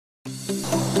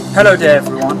Hello there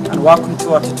everyone, and welcome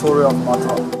to our tutorial of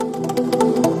Mod-roc.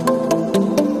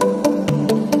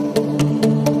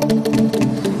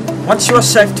 Once you are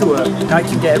safe to work, now you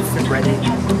can get everything ready.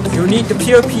 You'll need the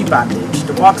POP bandage,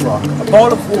 the Mod-roc, a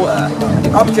bowl of water, and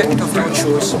the object of your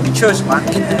choice, which is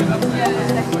mannequin.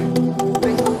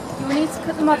 You will need to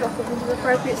cut the Mod-roc up into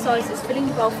appropriate sizes, filling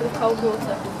the bowl full of cold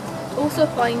water. Also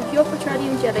applying pure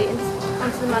petroleum jelly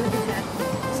onto the mannequin head,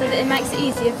 so that it makes it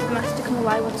easier for the mask to come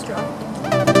away once dry.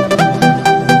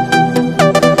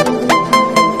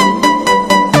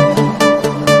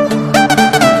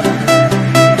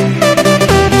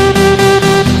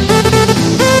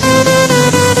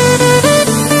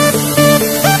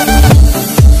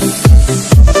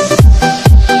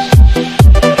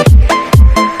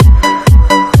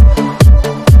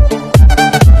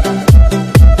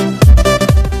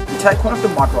 Take one of the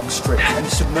Mod-roc strips and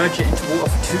submerge it into water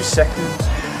for 2 seconds.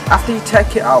 After you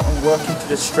take it out and work into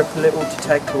the strip a little to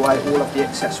take away all of the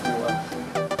excess water.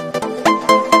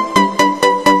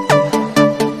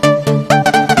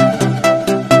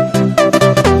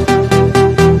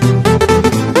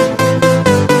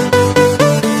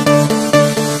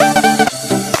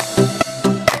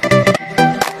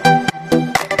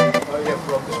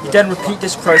 You then repeat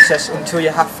this process until you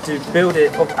have to build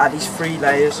it up at these 3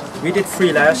 layers. We did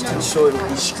 3 layers to ensure it would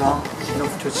be strong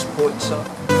enough to support itself.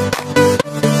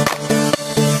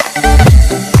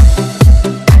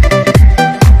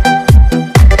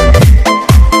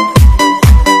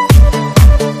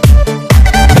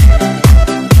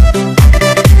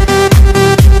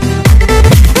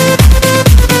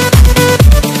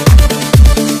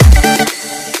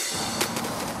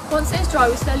 Once it is dry,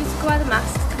 we slowly took away the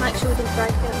mask to make sure we didn't break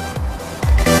it.